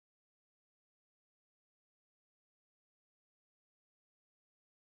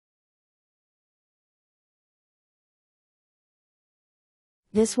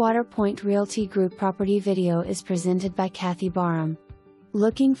This Water Pointe Realty Group property video is presented by Kathy Barham.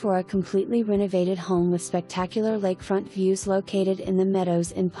 Looking for a completely renovated home with spectacular lakefront views located in the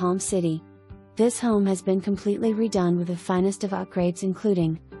Meadows in Palm City? This home has been completely redone with the finest of upgrades,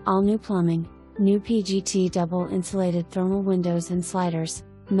 including all new plumbing, new PGT double insulated thermal windows and sliders,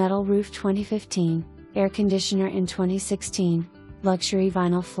 metal roof 2015, air conditioner in 2016, luxury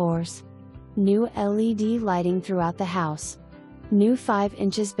vinyl floors, new LED lighting throughout the house, new 5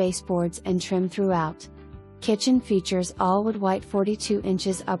 inches baseboards and trim throughout. Kitchen features all wood white 42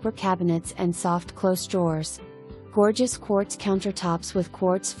 inches upper cabinets and soft close drawers. Gorgeous quartz countertops with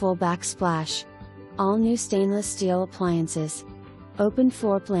quartz full backsplash. All new stainless steel appliances. Open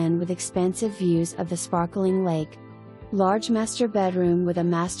floor plan with expansive views of the sparkling lake. Large master bedroom with a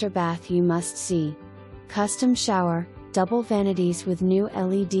master bath you must see. Custom shower, double vanities with new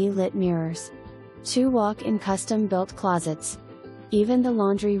LED lit mirrors. 2 walk-in custom built closets. Even the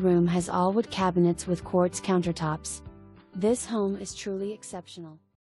laundry room has all wood cabinets with quartz countertops. This home is truly exceptional.